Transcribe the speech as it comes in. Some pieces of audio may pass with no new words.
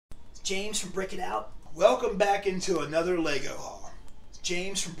James from Brick It Out. Welcome back into another Lego haul. It's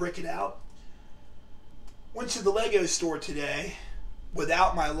James from Brick It Out. Went to the Lego store today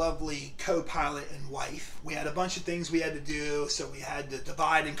without my lovely co-pilot and wife. We had a bunch of things we had to do, so we had to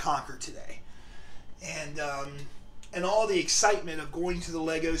divide and conquer today. And all the excitement of going to the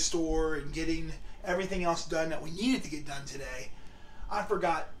Lego store and getting everything else done that we needed to get done today, I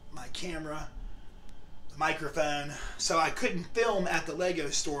forgot my camera, the microphone, so I couldn't film at the Lego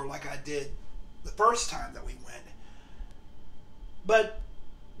store like I did the first time that we went. But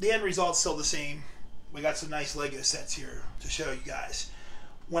the end result's still the same. We got some nice Lego sets here to show you guys.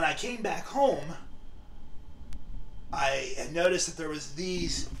 When I came back home, I had noticed that there was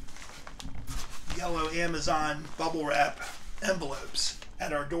these yellow Amazon bubble wrap envelopes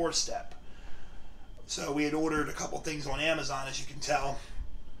at our doorstep. So we had ordered a couple things on Amazon, as you can tell,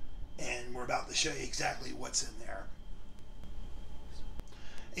 and we're about to show you exactly what's in there.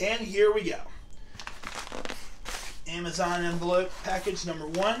 And here we go. Amazon envelope package number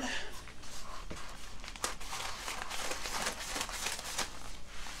 1.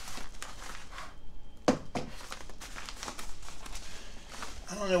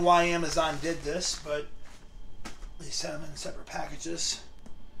 I don't know why Amazon did this, but they sent them in separate packages.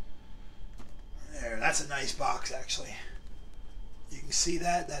 There, that's a nice box actually. You can see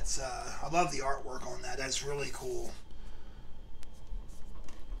that. That's I love the artwork on that. That's really cool.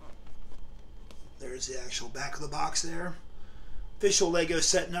 There's the actual back of the box there. Official Lego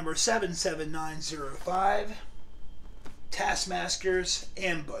set number 77905. Taskmaster's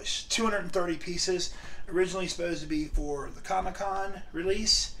Ambush. 230 pieces. Originally supposed to be for the Comic-Con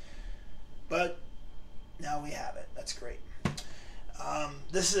release, but now we have it. That's great.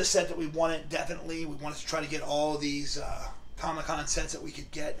 This is a set that we wanted, definitely. We wanted to try to get all of these Comic-Con sets that we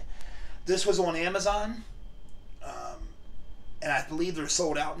could get. This was on Amazon, and I believe they're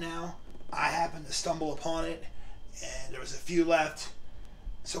sold out now. I happened to stumble upon it, and there was a few left,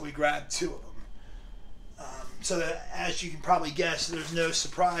 so we grabbed 2 of them. So that, as you can probably guess, there's no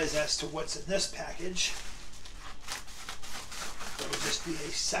surprise as to what's in this package. There will just be a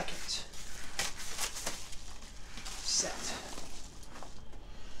second set.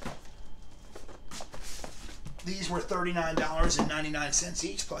 These were $39.99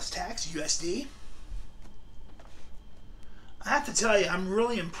 each plus tax, USD. I have to tell you, I'm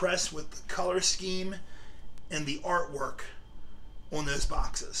really impressed with the color scheme and the artwork on those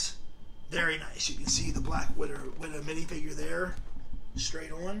boxes. Very nice. You can see the Black Widow minifigure there,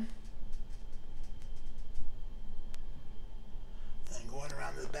 straight on. And going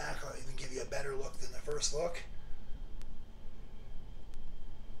around to the back, I'll even give you a better look than the first look.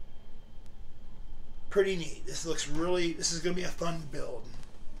 Pretty neat. This looks really, this is going to be a fun build.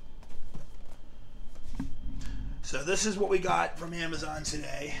 So this is what we got from Amazon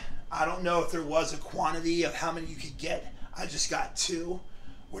today. I don't know if there was a quantity of how many you could get. I just got 2.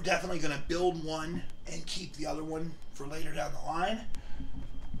 We're definitely going to build one and keep the other one for later down the line,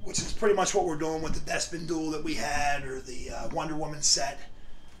 which is pretty much what we're doing with the Bespin Duel that we had, or the Wonder Woman set.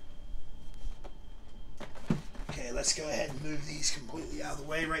 Okay, let's go ahead and move these completely out of the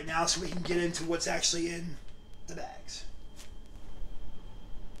way right now so we can get into what's actually in the bags.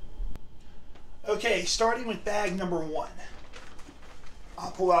 Okay, starting with bag number 1.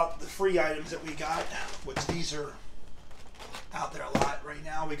 I'll pull out the free items that we got, which these are out there a lot right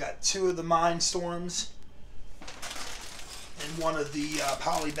now. We got 2 of the Mindstorms and 1 of the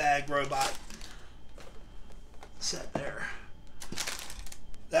Polybag robot set there.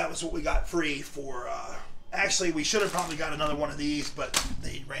 That was what we got free for, actually we should have probably got another one of these, but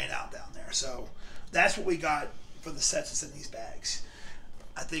they ran out down there. So that's what we got for the sets that's in these bags.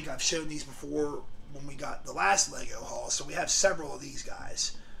 I think I've shown these before when we got the last Lego haul, so we have several of these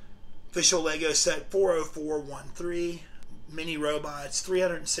guys. Official Lego set 40413. Mini robots,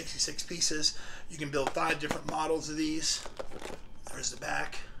 366 pieces. You can build 5 different models of these. There's the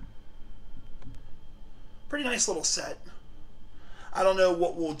back. Pretty nice little set. I don't know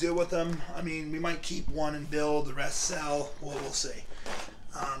what we'll do with them. I mean, we might keep one and build, the rest sell. We'll see.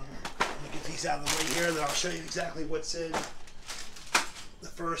 Let me get these out of the way here, then I'll show you exactly what's in the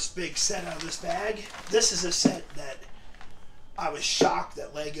first big set out of this bag. This is a set that I was shocked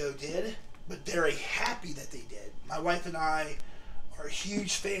that Lego did, but very happy that they did. My wife and I are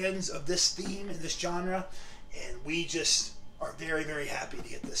huge fans of this theme and this genre, and we just are very, very happy to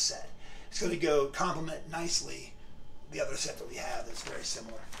get this set. It's going to go complement nicely the other set that we have that's very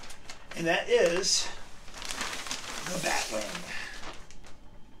similar. And that is the Batwing.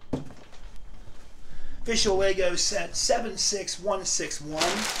 Official Lego set 76161.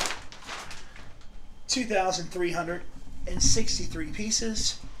 2,363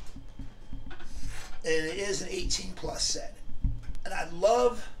 pieces. And it is an 18 plus set. And I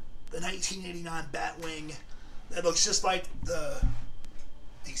love the 1989 Batwing. That looks just like the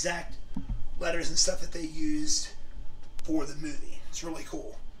exact letters and stuff that they used for the movie. It's really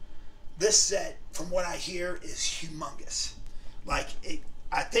cool. This set, from what I hear, is humongous. Like,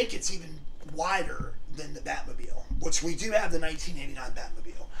 I think it's even wider than the Batmobile, which we do have the 1989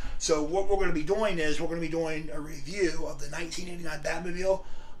 Batmobile. So what we're going to be doing is we're going to be doing a review of the 1989 Batmobile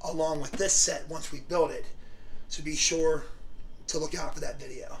along with this set once we build it. So be sure to look out for that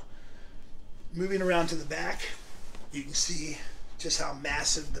video. Moving around to the back, you can see just how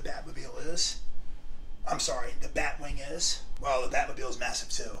massive the Batmobile is. I'm sorry, the Batwing is. Well, the Batmobile is massive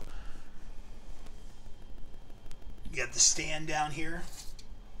too. You got the stand down here.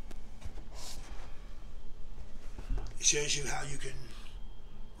 It shows you how you can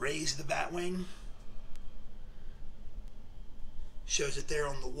raise the Batwing. Shows it there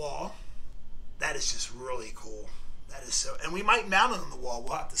on the wall. That is just really cool. That is so, and we might mount it on the wall.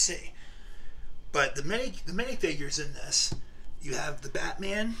 We'll have to see. But the minifigures in this, you have the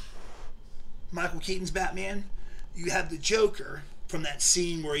Batman, Michael Keaton's Batman. You have the Joker from that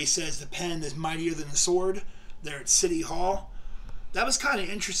scene where he says the pen is mightier than the sword there at City Hall. That was kind of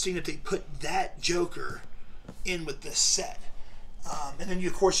interesting that they put that Joker in with this set. And then,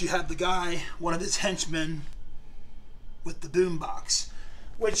 of course, you have the guy, one of his henchmen, with the boombox.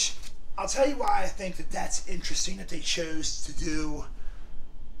 Which, I'll tell you why I think that that's interesting that they chose to do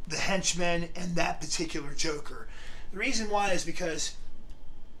the henchman and that particular Joker. The reason why is because,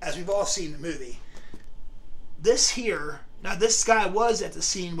 as we've all seen the movie, this guy was at the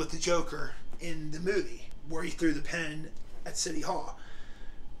scene with the Joker in the movie where he threw the pen at City Hall.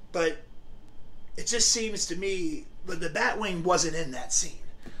 But it just seems to me that the Batwing wasn't in that scene.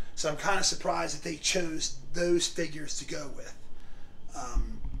 So I'm kind of surprised that they chose those figures to go with.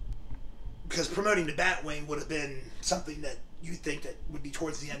 Because promoting the Batwing would have been something that you think that would be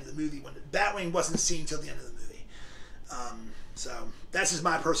towards the end of the movie, when the Batwing wasn't seen till the end of the movie. So that's just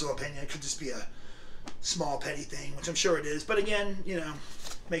my personal opinion. It could just be a small petty thing, which I'm sure it is. But again, you know,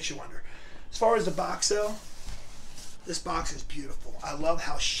 makes you wonder. As far as the box though, this box is beautiful. I love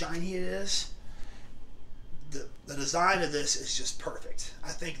how shiny it is. The design of this is just perfect. I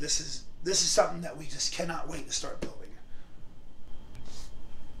think this is something that we just cannot wait to start building.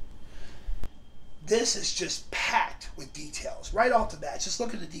 This is just packed with details right off the bat. Just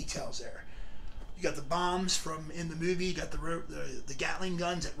look at the details there. You got the bombs from in the movie. You got the Gatling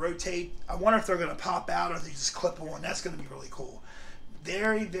guns that rotate. I wonder if they're going to pop out or they just clip on. That's going to be really cool.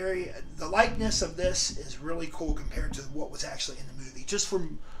 Very, very. The likeness of this is really cool compared to what was actually in the movie. Just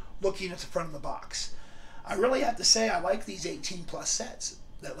from looking at the front of the box. I really have to say I like these 18 plus sets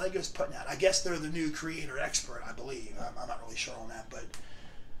that LEGO's putting out. I guess they're the new Creator Expert, I believe. I'm not really sure on that, but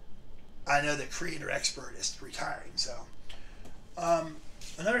I know that Creator Expert is retiring. So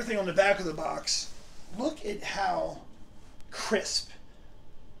another thing on the back of the box, look at how crisp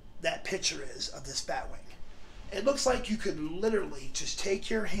that picture is of this Batwing. It looks like you could literally just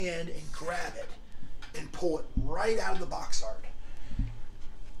take your hand and grab it and pull it right out of the box art.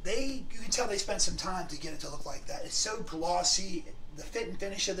 You can tell they spent some time to get it to look like that. It's so glossy. The fit and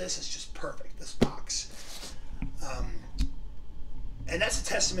finish of this is just perfect, this box. And that's a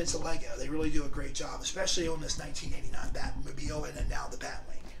testament to LEGO. They really do a great job, especially on this 1989 Batmobile and then now the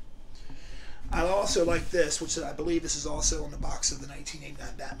Batwing. I also like this, which I believe this is also on the box of the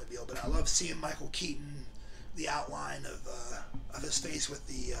 1989 Batmobile, but I love seeing Michael Keaton, the outline of his face with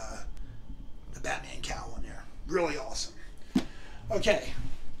the Batman cowl in there. Really awesome. Okay.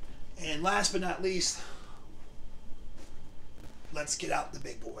 And last but not least, let's get out the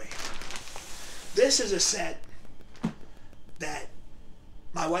big boy. This is a set that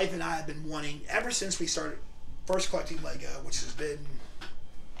my wife and I have been wanting ever since we started first collecting LEGO, which has been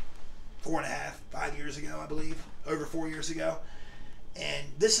 5 years ago, I believe, over 4 years ago. And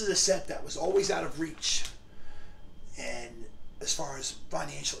this is a set that was always out of reach, and as far as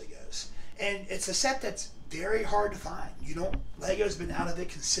financially goes. And it's a set that's very hard to find. LEGO's been out of it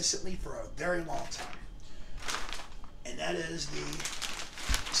consistently for a very long time. And that is the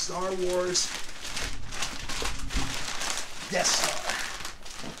Star Wars Death Star.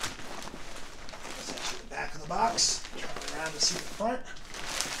 That's actually the back of the box. Turn around to see the front.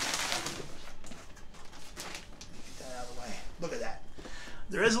 Get that out of the way. Look at that.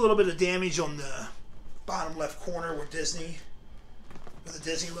 There is a little bit of damage on the bottom left corner where the Disney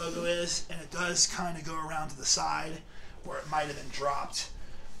logo is, and it does kind of go around to the side where it might have been dropped.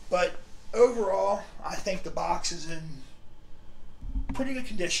 But overall, I think the box is in pretty good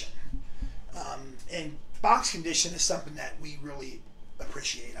condition. And box condition is something that we really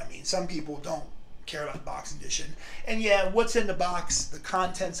appreciate. I mean, some people don't care about the box edition. And yeah, what's in the box, the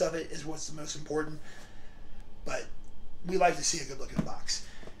contents of it is what's the most important. But we like to see a good looking box.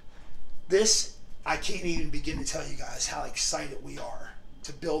 This, I can't even begin to tell you guys how excited we are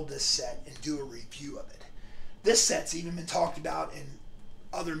to build this set and do a review of it. This set's even been talked about in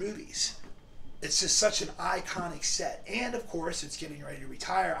other movies. It's just such an iconic set. And of course, it's getting ready to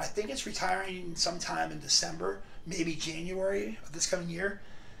retire. I think it's retiring sometime in December, maybe January of this coming year.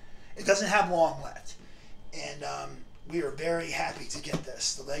 It doesn't have long left. And we are very happy to get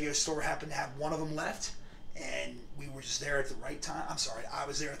this. The Lego store happened to have one of them left, and we were just there at the right time. I'm sorry, I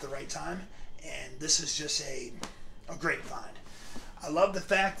was there at the right time. And this is just a great find. I love the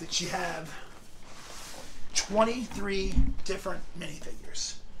fact that you have 23 different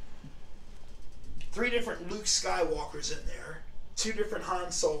minifigures. 3 different Luke Skywalkers in there, 2 different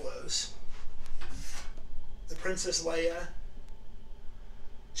Han Solos, the Princess Leia,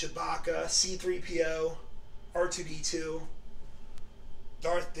 Chewbacca, C-3PO, R2-D2,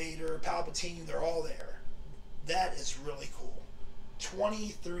 Darth Vader, Palpatine, they're all there. That is really cool.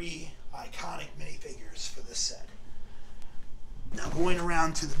 23 iconic minifigures for this set. Now going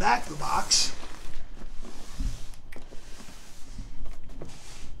around to the back of the box,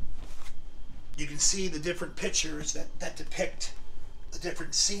 you can see the different pictures that depict the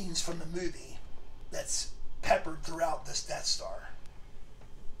different scenes from the movie that's peppered throughout this Death Star.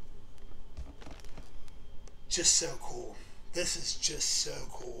 Just so cool. This is just so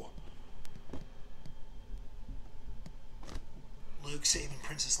cool. Luke saving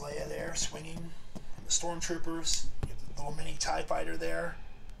Princess Leia there, swinging from the stormtroopers. You get the little mini TIE fighter there.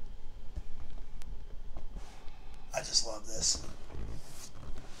 I just love this.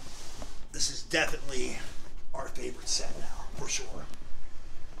 This is definitely our favorite set now, for sure.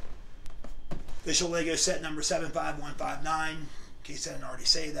 Official Lego set number 75159, in case I didn't already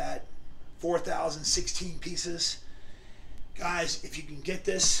say that. 4,016 pieces. Guys, if you can get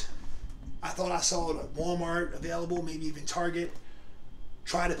this, I thought I saw it at Walmart available, maybe even Target.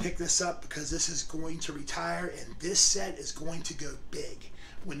 Try to pick this up because this is going to retire, and this set is going to go big.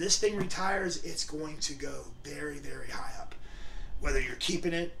 When this thing retires, it's going to go very, very high up. Whether you're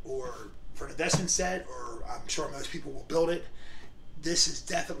keeping it or for an investment set, or I'm sure most people will build it, this is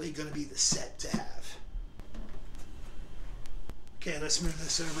definitely going to be the set to have. Okay, let's move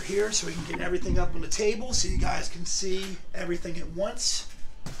this over here so we can get everything up on the table so you guys can see everything at once.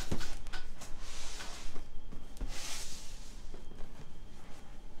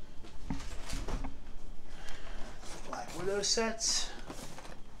 Black Widow sets.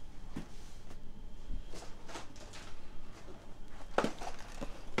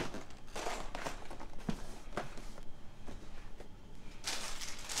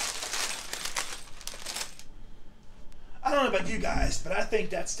 I don't know about you guys, but I think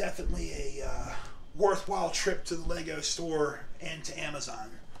that's definitely a worthwhile trip to the Lego store and to Amazon.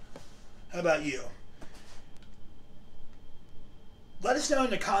 How about you? Let us know in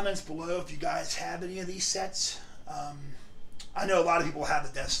the comments below if you guys have any of these sets. I know a lot of people have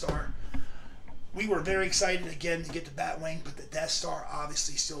the Death Star. We were very excited again to get the Batwing, but the Death Star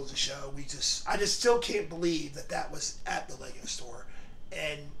obviously still is a show. I just still can't believe that that was at the Lego store.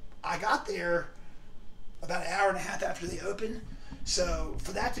 And I got there about an hour and a half after they opened. So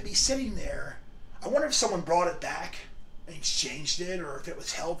for that to be sitting there, I wonder if someone brought it back and exchanged it, or if it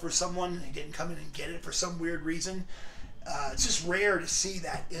was held for someone and they didn't come in and get it for some weird reason. It's just rare to see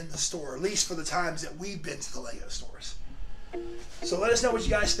that in the store, at least for the times that we've been to the Lego stores. So let us know what you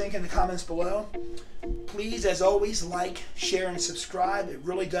guys think in the comments below. Please, as always, like, share, and subscribe. It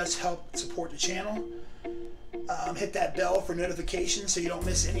really does help support the channel. Hit that bell for notifications so you don't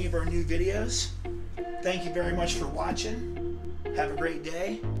miss any of our new videos. Thank you very much for watching. Have a great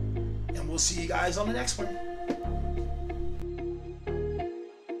day, and we'll see you guys on the next one.